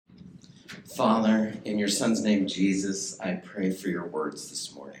Father, in your Son's name, Jesus, I pray for your words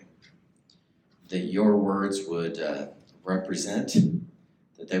this morning. That your words would represent,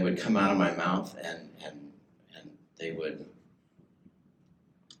 that they would come out of my mouth and they would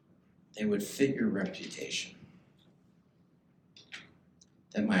fit your reputation.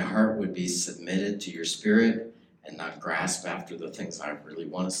 That my heart would be submitted to your Spirit and not grasp after the things I really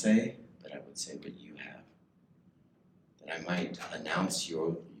want to say, but I would say what you have. That I might announce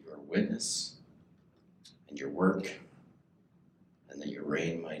your witness and your work, and that your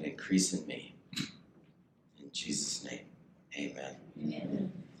reign might increase in me. In Jesus' name, amen.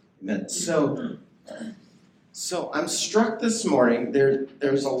 Amen. Amen. So I'm struck this morning,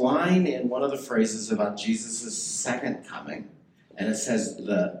 there's a line in one of the phrases about Jesus' second coming, and it says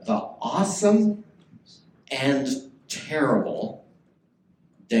the awesome and terrible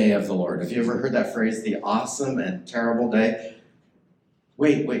day of the Lord. Have you ever heard that phrase, the awesome and terrible day?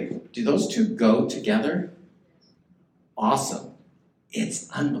 Wait, do those two go together? Awesome. It's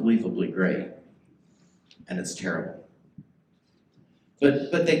unbelievably great. And it's terrible.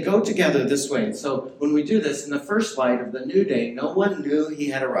 But they go together this way. And so when we do this, in the first light of the new day, no one knew he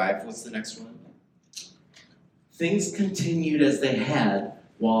had arrived. What's the next one? Things continued as they had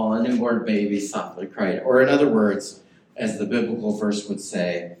while a newborn baby softly cried. Or in other words, as the biblical verse would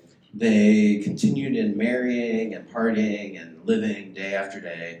say, they continued in marrying and partying and living day after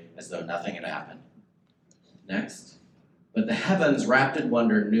day as though nothing had happened. Next. But the heavens, wrapped in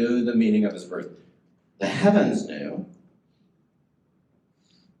wonder, knew the meaning of his birth. The heavens knew.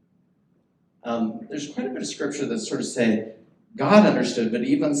 There's quite a bit of scripture that sort of say God understood, but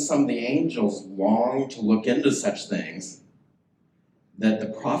even some of the angels longed to look into such things that the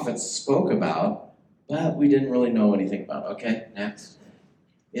prophets spoke about, but we didn't really know anything about. Okay, next.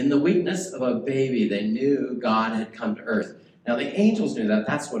 In the weakness of a baby, they knew God had come to earth. Now, the angels knew that.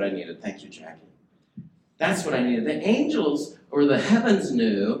 That's what I needed. Thank you, Jackie. That's what I needed. The angels, or the heavens,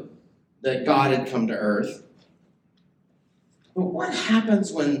 knew that God had come to earth. But what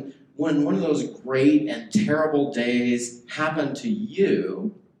happens when one of those great and terrible days happen to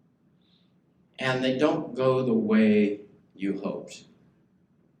you and they don't go the way you hoped?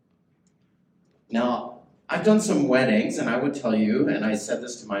 Now, I've done some weddings, and I would tell you, and I said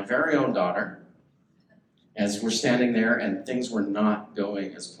this to my very own daughter, as we're standing there and things were not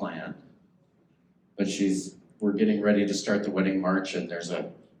going as planned, but we're getting ready to start the wedding march, and there's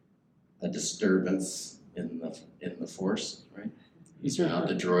a disturbance in the force, right? These are not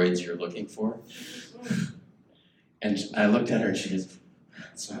the droids you're looking for. And I looked at her, and she goes,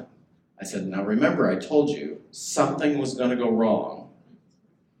 "It's not." I said, "Now remember, I told you something was going to go wrong,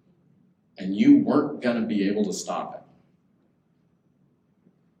 and you weren't going to be able to stop it.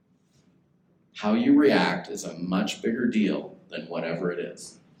 How you react is a much bigger deal than whatever it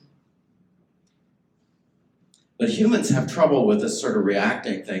is." But humans have trouble with this sort of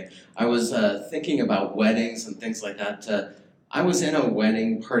reacting thing. I was thinking about weddings and things like that. I was in a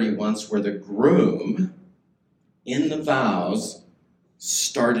wedding party once where the groom, in the vows,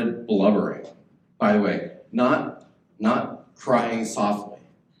 started blubbering. By the way, not crying softly,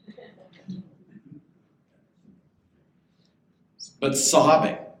 but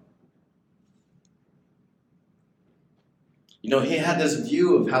sobbing. You know, he had this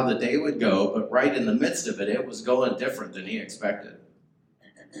view of how the day would go, but right in the midst of it, it was going different than he expected.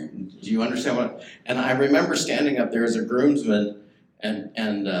 Do you understand what? And I remember standing up there as a groomsman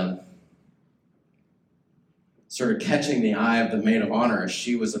and sort of catching the eye of the maid of honor as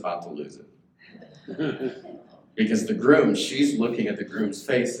she was about to lose it. Because the groom, she's looking at the groom's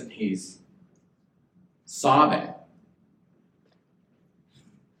face and he's sobbing.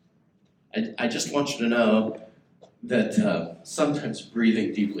 I just want you to know that sometimes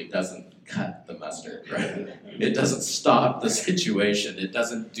breathing deeply doesn't cut the mustard, right? It doesn't stop the situation. It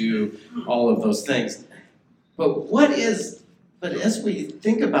doesn't do all of those things. But as we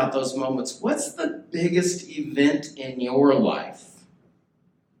think about those moments, what's the biggest event in your life?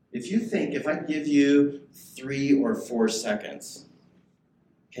 If I give you 3 or 4 seconds,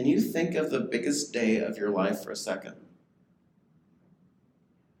 can you think of the biggest day of your life for a second?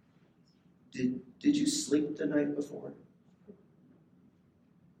 Did you sleep the night before?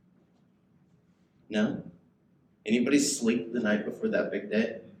 No? Anybody sleep the night before that big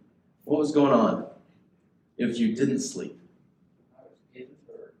day? What was going on if you didn't sleep? I was given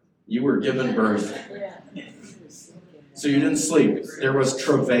birth. You were given birth. So you didn't sleep. There was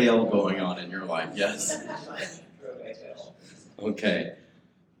travail going on in your life, yes? Okay.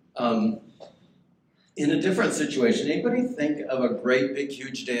 In a different situation, anybody think of a great, big,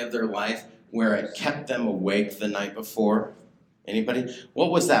 huge day of their life where it kept them awake the night before? Anybody?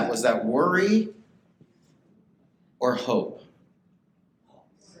 What was that? Was that worry or hope?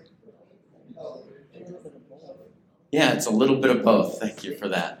 Yeah, it's a little bit of both. Thank you for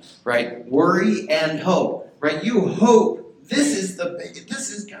that. Right? Worry and hope. Right? You hope this is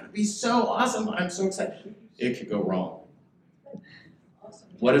going to be so awesome. I'm so excited. It could go wrong.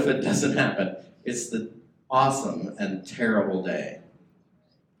 What if it doesn't happen? It's the awesome and terrible day.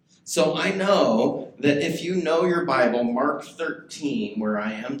 So I know that if you know your Bible, Mark 13, where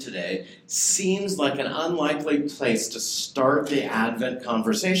I am today, seems like an unlikely place to start the Advent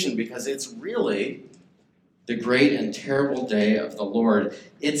conversation because it's really the great and terrible day of the Lord.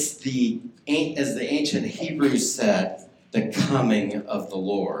 It's as the ancient Hebrews said, the coming of the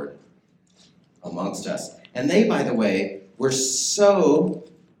Lord amongst us. And they, by the way, were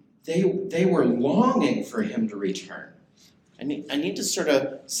they were longing for him to return. I need to sort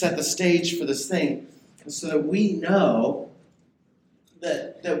of set the stage for this thing so that we know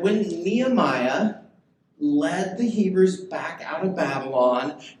that when Nehemiah led the Hebrews back out of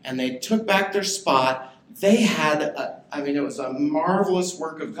Babylon and they took back their spot, they had, it was a marvelous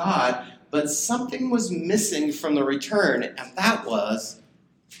work of God, but something was missing from the return, and that was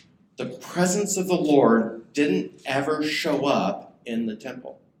the presence of the Lord didn't ever show up in the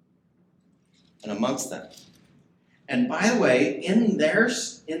temple and amongst them. And by the way, in their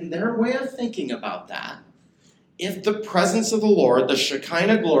way of thinking about that, if the presence of the Lord, the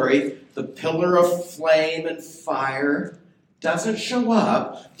Shekinah glory, the pillar of flame and fire, doesn't show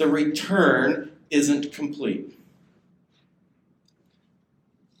up, the return isn't complete.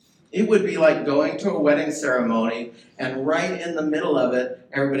 It would be like going to a wedding ceremony, and right in the middle of it,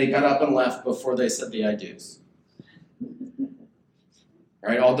 everybody got up and left before they said the I do's.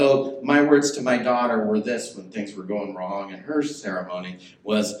 Right? Although my words to my daughter were this when things were going wrong in her ceremony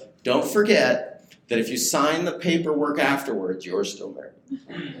was, don't forget that if you sign the paperwork afterwards, you're still married.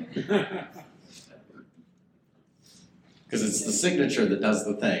 Because it's the signature that does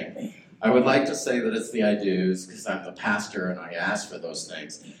the thing. I would like to say that it's the I do's because I'm the pastor and I ask for those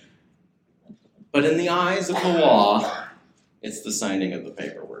things. But in the eyes of the law, it's the signing of the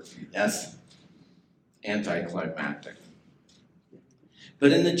paperwork. Yes? Anticlimactic.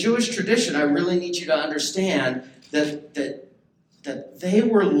 But in the Jewish tradition, I really need you to understand that they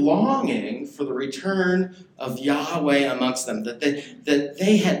were longing for the return of Yahweh amongst them, that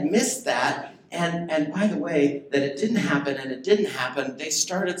they had missed that, and by the way, that it didn't happen, and it didn't happen. They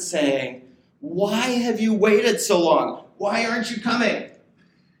started saying, why have you waited so long? Why aren't you coming?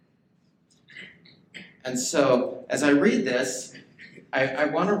 And so, as I read this, I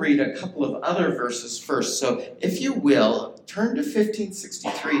want to read a couple of other verses first. So, if you will, turn to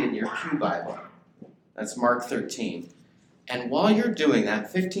 1563 in your Pew Bible. That's Mark 13. And while you're doing that,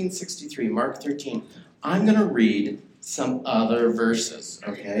 1563, Mark 13, I'm going to read some other verses,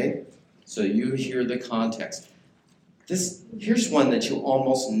 okay? So you hear the context. Here's one that you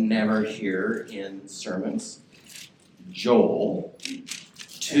almost never hear in sermons. Joel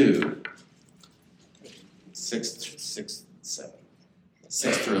 2, 6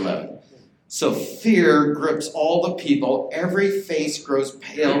 through 11. So fear grips all the people. Every face grows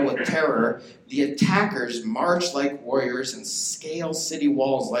pale with terror. The attackers march like warriors and scale city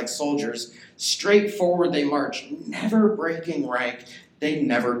walls like soldiers. Straight forward they march, never breaking rank. They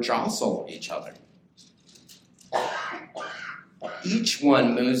never jostle each other. Each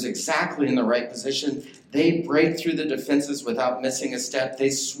one moves exactly in the right position. They break through the defenses without missing a step. They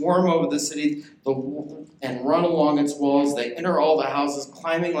swarm over the city and run along its walls. They enter all the houses,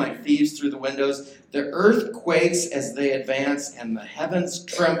 climbing like thieves through the windows. The earth quakes as they advance, and the heavens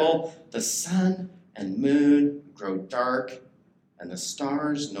tremble. The sun and moon grow dark, and the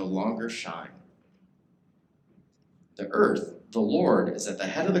stars no longer shine. The earth, the Lord, is at the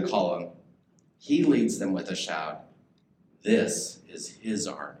head of the column. He leads them with a shout. This is his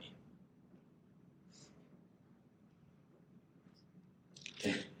army.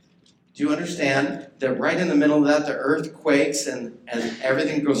 Okay. Do you understand that right in the middle of that, the earth quakes and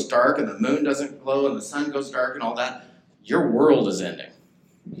everything goes dark and the moon doesn't glow and the sun goes dark and all that? Your world is ending.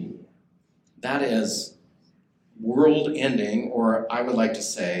 That is world ending, or I would like to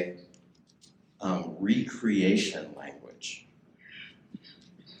say recreation language.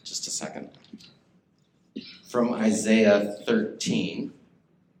 Just a second. From Isaiah 13.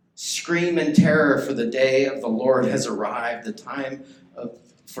 Scream in terror, for the day of the Lord has arrived, the time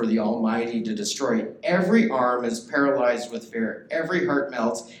for the Almighty to destroy. Every arm is paralyzed with fear. Every heart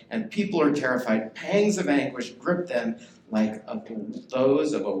melts, and people are terrified. Pangs of anguish grip them like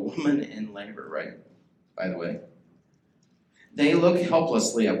those of a woman in labor, right? By the way. They look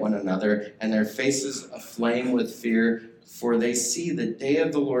helplessly at one another, and their faces aflame with fear. For they see the day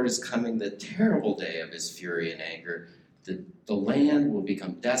of the Lord is coming, the terrible day of his fury and anger. The land will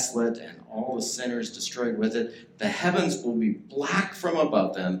become desolate and all the sinners destroyed with it. The heavens will be black from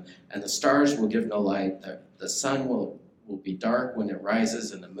above them, and the stars will give no light. The sun will be dark when it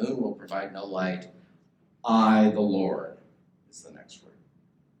rises, and the moon will provide no light. I, the Lord, is the next word.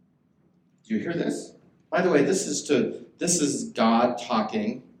 Do you hear this? By the way, this is God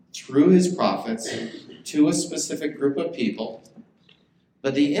talking through his prophets to a specific group of people.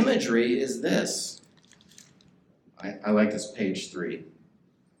 But the imagery is this. I like this, page 3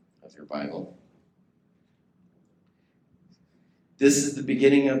 of your Bible. This is the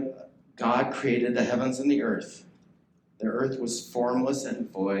beginning of God created the heavens and the earth. The earth was formless and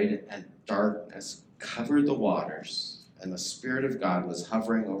void, and darkness covered the waters, and the Spirit of God was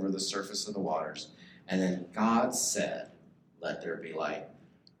hovering over the surface of the waters. And then God said, "Let there be light."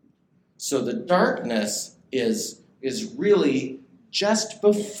 So the darkness is really just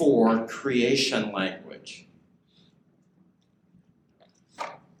before creation language.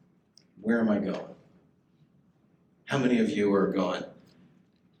 Where am I going? How many of you are going,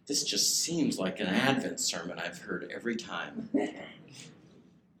 this just seems like an Advent sermon I've heard every time?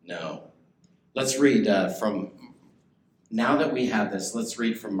 No. Let's read now that we have this, let's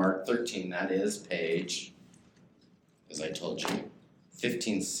read from Mark 13. That is page, as I told you,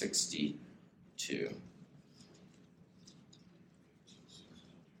 1562.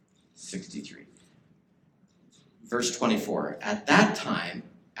 63. Verse 24. At that time,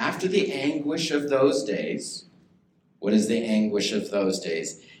 after the anguish of those days, what is the anguish of those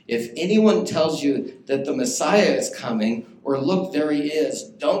days? If anyone tells you that the Messiah is coming, or look, there he is,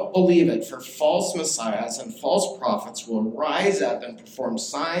 don't believe it, for false messiahs and false prophets will rise up and perform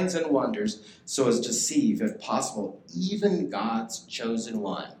signs and wonders so as to deceive, if possible, even God's chosen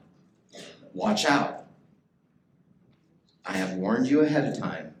one. Watch out. I have warned you ahead of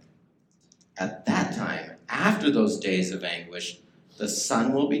time. At that time, after those days of anguish, the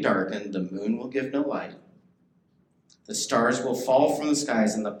sun will be darkened, the moon will give no light. The stars will fall from the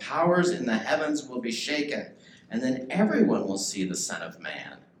skies, and the powers in the heavens will be shaken. And then everyone will see the Son of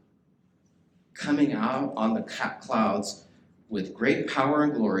Man coming out on the clouds with great power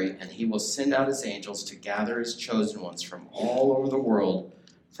and glory, and he will send out his angels to gather his chosen ones from all over the world,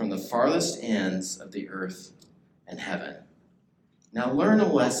 from the farthest ends of the earth and heaven. Now learn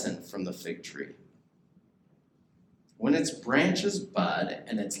a lesson from the fig tree. When its branches bud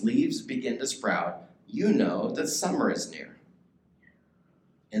and its leaves begin to sprout, you know that summer is near.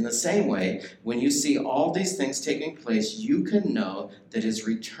 In the same way, when you see all these things taking place, you can know that his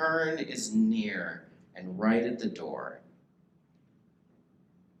return is near and right at the door.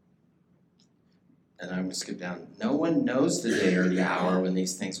 And I'm going to skip down. No one knows the day or the hour when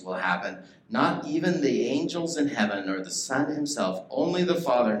these things will happen, not even the angels in heaven or the Son himself. Only the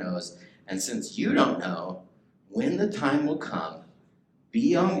Father knows. And since you don't know when the time will come,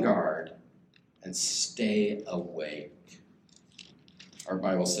 be on guard and stay awake. Our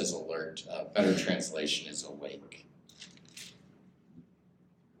Bible says alert. Better translation is awake.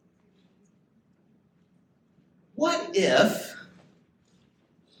 What if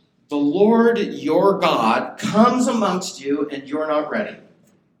the Lord your God comes amongst you and you're not ready?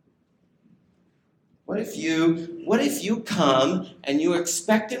 What if you come and you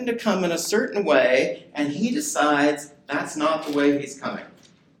expect him to come in a certain way and he decides that's not the way he's coming?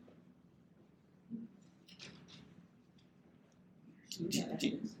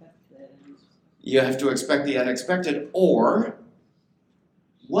 You have to expect the unexpected. Or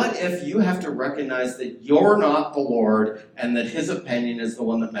what if you have to recognize that you're not the Lord and that his opinion is the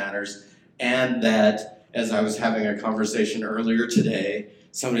one that matters, and that, as I was having a conversation earlier today,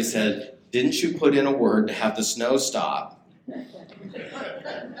 somebody said, didn't you put in a word to have the snow stop?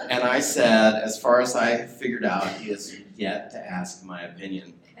 And I said, as far as I figured out, he has yet to ask my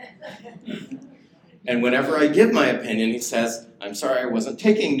opinion. And whenever I give my opinion, he says, I'm sorry, I wasn't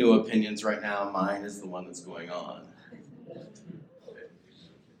taking new opinions right now. Mine is the one that's going on.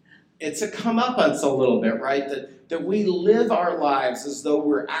 It's a comeuppance a little bit, right? That we live our lives as though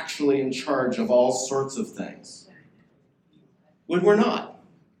we're actually in charge of all sorts of things, when we're not.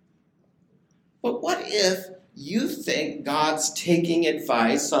 But what if you think God's taking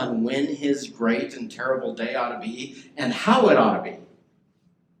advice on when his great and terrible day ought to be and how it ought to be?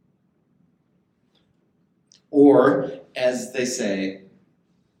 Or, as they say,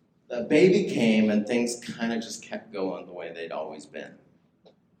 the baby came and things kind of just kept going the way they'd always been.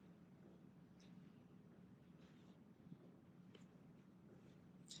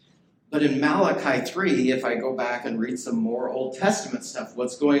 But in Malachi 3, if I go back and read some more Old Testament stuff,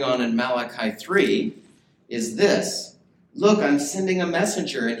 what's going on in Malachi 3 is this. Look, I'm sending a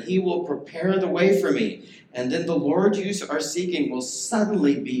messenger, and he will prepare the way for me. And then the Lord you are seeking will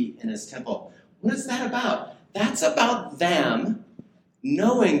suddenly be in his temple. What is that about? That's about them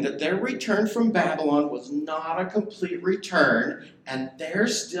knowing that their return from Babylon was not a complete return, and they're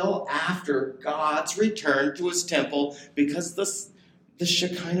still after God's return to his temple because the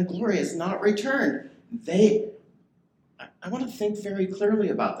Shekinah glory is not returned. I want to think very clearly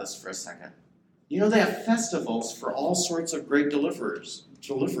about this for a second. You know, they have festivals for all sorts of great deliveries,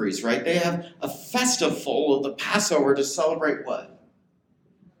 right? They have a festival of the Passover to celebrate what?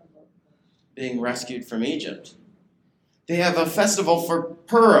 Being rescued from Egypt. They have a festival for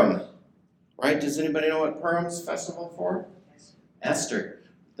Purim, right? Does anybody know what Purim's festival for? Esther.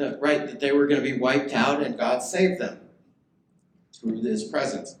 That they were going to be wiped out and God saved them through his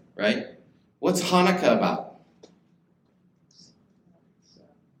presence, right? What's Hanukkah about?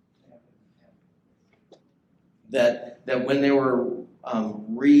 That when they were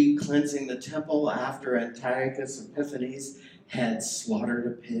re-cleansing the temple after Antiochus Epiphanes had slaughtered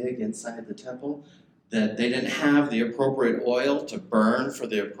a pig inside the temple, that they didn't have the appropriate oil to burn for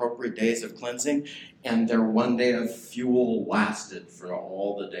the appropriate days of cleansing, and their one day of fuel lasted for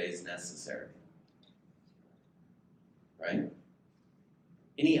all the days necessary. Right?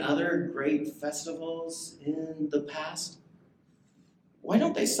 Any other great festivals in the past? Why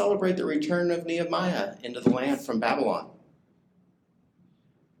don't they celebrate the return of Nehemiah into the land from Babylon?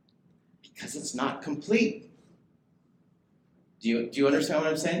 Because it's not complete. Do you understand what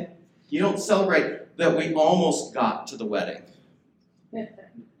I'm saying? You don't celebrate that we almost got to the wedding.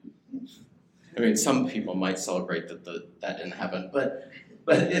 I mean, some people might celebrate that didn't happen, but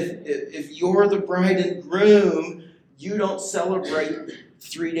if you're the bride and groom, you don't celebrate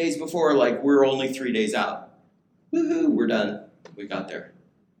 3 days before like we're only 3 days out. Woohoo, we're done. We got there.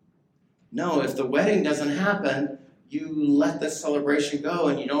 No, if the wedding doesn't happen, you let the celebration go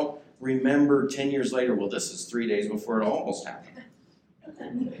and you don't remember 10 years later, well, this is 3 days before it almost happened.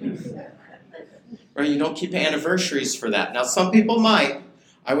 Right? You don't keep anniversaries for that. Now, some people might.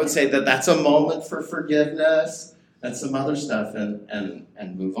 I would say that that's a moment for forgiveness and some other stuff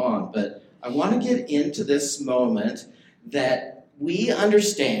and move on. But I want to get into this moment that we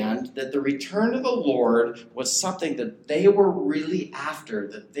understand that the return of the Lord was something that they were really after,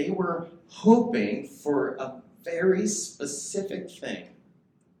 that they were hoping for a very specific thing.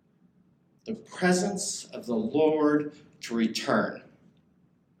 The presence of the Lord to return.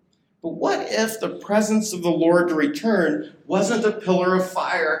 But what if the presence of the Lord to return wasn't a pillar of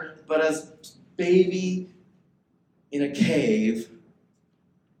fire, but a baby in a cave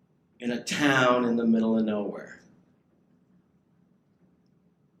in a town in the middle of nowhere?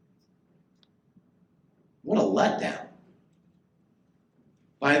 What a letdown.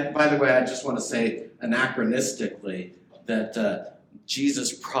 By the way, I just want to say anachronistically that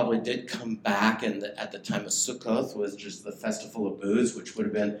Jesus probably did come back at the time of Sukkoth, which is the Festival of Booths, which would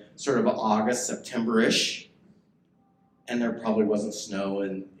have been sort of August, September-ish. And there probably wasn't snow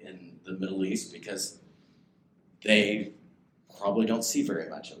in the Middle East because they probably don't see very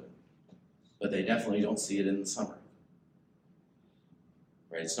much of it. But they definitely don't see it in the summer.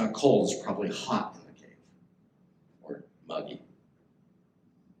 Right? It's not cold, it's probably hot in the cave. Or muggy.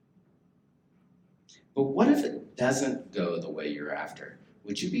 But what if it doesn't go the way you're after?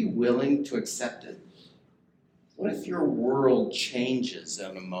 Would you be willing to accept it? What if your world changes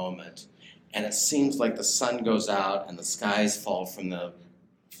in a moment and it seems like the sun goes out and the skies fall from the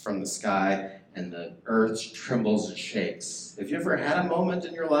sky and the earth trembles and shakes? Have you ever had a moment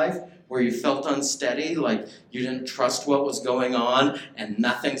in your life where you felt unsteady, like you didn't trust what was going on and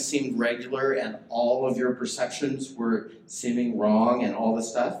nothing seemed regular and all of your perceptions were seeming wrong and all this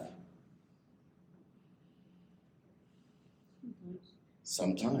stuff?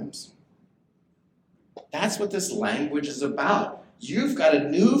 Sometimes. That's what this language is about. You've got a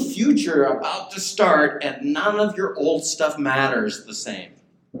new future about to start, and none of your old stuff matters the same.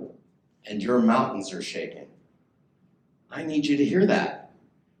 And your mountains are shaking. I need you to hear that.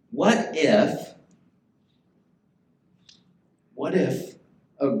 What if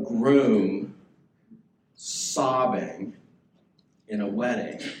a groom sobbing in a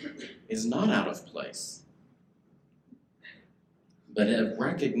wedding is not out of place? But a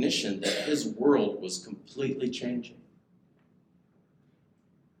recognition that his world was completely changing.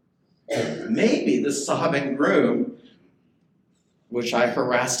 Maybe the sobbing groom, which I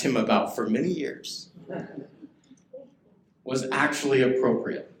harassed him about for many years, was actually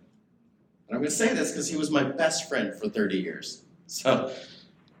appropriate. And I'm going to say this because he was my best friend for 30 years. So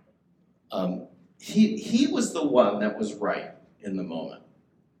he was the one that was right in the moment.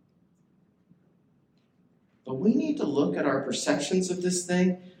 But we need to look at our perceptions of this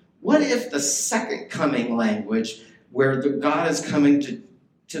thing. What if the second coming language, where the God is coming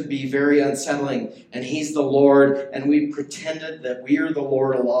to be very unsettling, and he's the Lord, and we pretended that we are the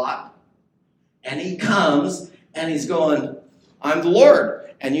Lord a lot, and he comes, and he's going, I'm the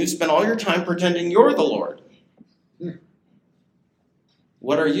Lord, and you spend all your time pretending you're the Lord.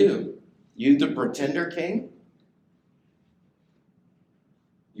 What are you? You the pretender king?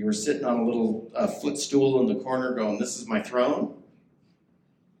 You were sitting on a little footstool in the corner going, this is my throne?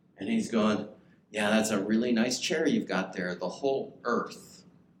 And he's going, yeah, that's a really nice chair you've got there. The whole earth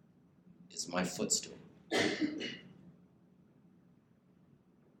is my footstool.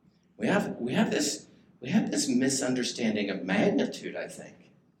 We have this misunderstanding of magnitude, I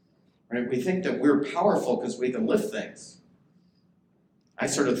think. Right? We think that we're powerful because we can lift things. I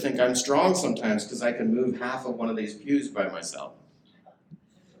sort of think I'm strong sometimes because I can move half of one of these pews by myself.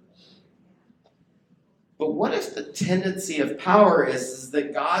 But what if the tendency of power is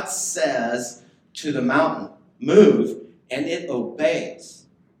that God says to the mountain, move, and it obeys?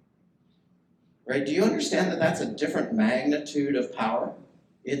 Right? Do you understand that that's a different magnitude of power?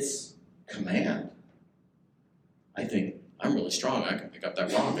 It's command. I think, I'm really strong. I can pick up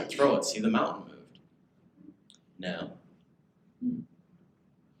that rock and throw it. See, the mountain moved. No.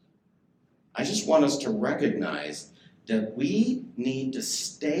 I just want us to recognize that we need to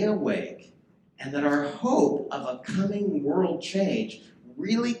stay awake, and that our hope of a coming world change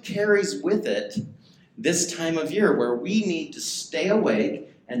really carries with it this time of year, where we need to stay awake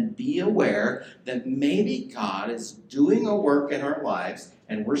and be aware that maybe God is doing a work in our lives,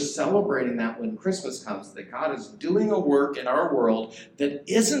 and we're celebrating that when Christmas comes, that God is doing a work in our world that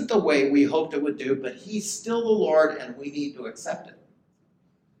isn't the way we hoped it would do, but he's still the Lord, and we need to accept it.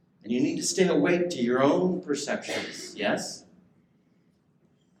 And you need to stay awake to your own perceptions, yes?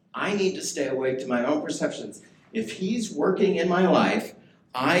 I need to stay awake to my own perceptions. If he's working in my life,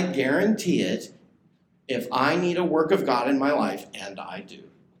 I guarantee it, if I need a work of God in my life, and I do,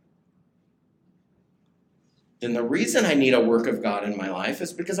 then the reason I need a work of God in my life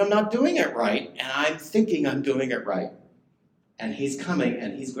is because I'm not doing it right, and I'm thinking I'm doing it right. And he's coming,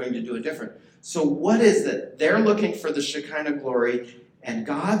 and he's going to do it different. So what is it? They're looking for the Shekinah glory, and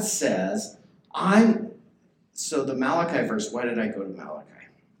God says, So the Malachi verse, why did I go to Malachi?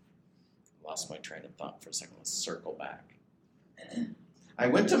 Lost my train of thought for a second. Let's circle back. I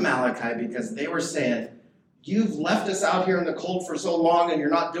went to Malachi because they were saying, you've left us out here in the cold for so long and you're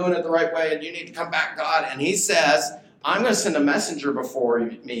not doing it the right way and you need to come back, God. And he says, I'm going to send a messenger before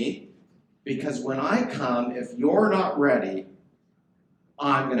me, because when I come, if you're not ready,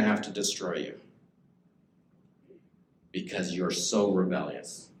 I'm going to have to destroy you because you're so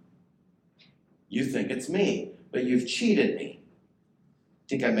rebellious. You think it's me, but you've cheated me.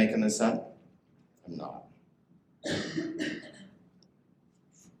 Think I'm making this up? I'm not.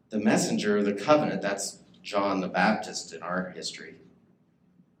 The messenger of the covenant, that's John the Baptist in our history,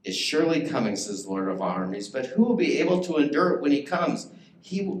 is surely coming, says the Lord of armies, but who will be able to endure it when he comes?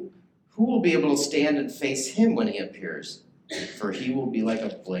 Who will be able to stand and face him when he appears? For he will be like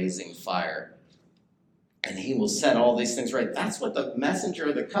a blazing fire, and he will set all these things right. That's what the messenger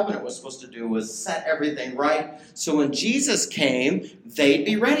of the covenant was supposed to do, was set everything right. So when Jesus came, they'd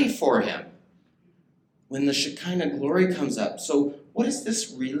be ready for him. When the Shekinah glory comes up. So what is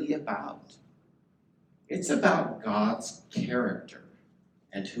this really about? It's about God's character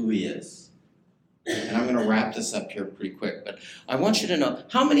and who he is. And I'm going to wrap this up here pretty quick, but I want you to know,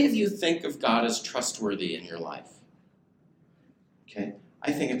 how many of you think of God as trustworthy in your life? Okay,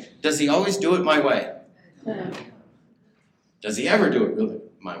 I think, does he always do it my way? Does he ever do it really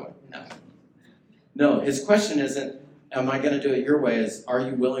my way? No. No, his question isn't, am I going to do it your way? Is, are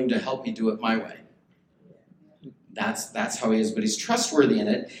you willing to help me do it my way? That's how he is, but he's trustworthy in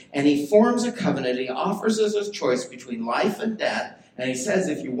it, and he forms a covenant. He offers us a choice between life and death, and he says,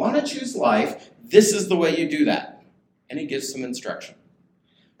 if you want to choose life, this is the way you do that. And he gives some instruction.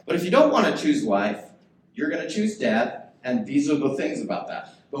 But if you don't want to choose life, you're going to choose death, and these are the things about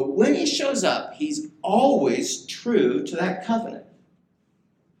that. But when he shows up, he's always true to that covenant.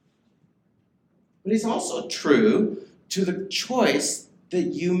 But he's also true to the choice that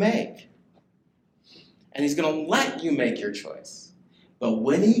you make. And he's going to let you make your choice. But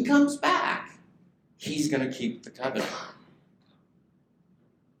when he comes back, he's going to keep the covenant.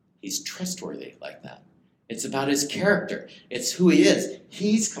 He's trustworthy like that. It's about his character. It's who he is.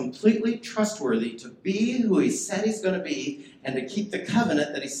 He's completely trustworthy to be who he said he's going to be and to keep the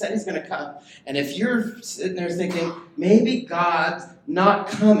covenant that he said he's going to come. And if you're sitting there thinking, maybe God's not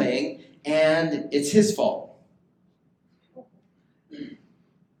coming and it's his fault.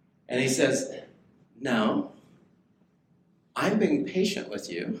 And he says, Now, I'm being patient with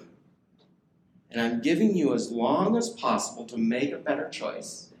you, and I'm giving you as long as possible to make a better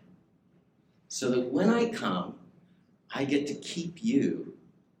choice, so that when I come, I get to keep you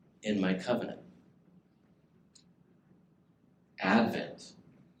in my covenant. Advent.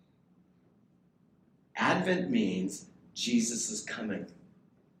 Advent means Jesus is coming.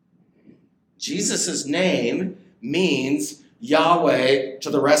 Jesus' name means Yahweh to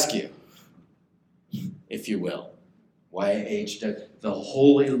the rescue, if you will. YHW, the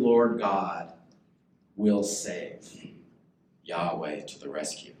Holy Lord God will save. Yahweh to the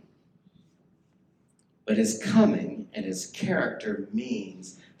rescue. But his coming and his character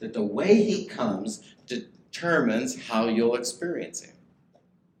means that the way he comes determines how you'll experience him.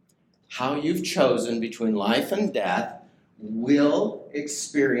 How you've chosen between life and death will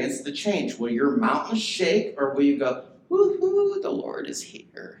experience the change. Will your mountains shake, or will you go, woohoo, the Lord is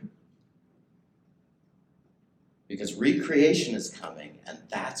here? Because recreation is coming, and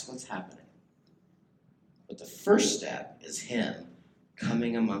that's what's happening. But the first step is him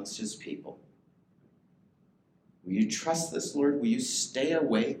coming amongst his people. Will you trust this, Lord? Will you stay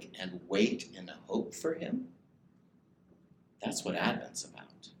awake and wait in hope for him? That's what Advent's about.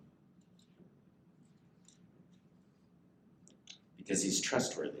 Because he's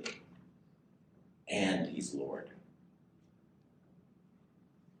trustworthy and he's Lord.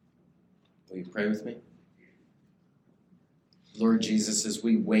 Will you pray with me? Lord Jesus, as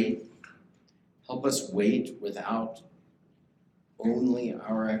we wait, help us wait without only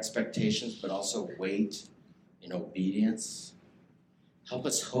our expectations, but also wait in obedience. Help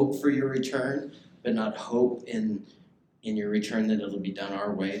us hope for your return, but not hope in your return that it'll be done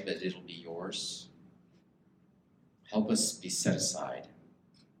our way, but it'll be yours. Help us be set aside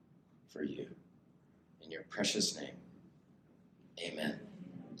for you. In your precious name, amen.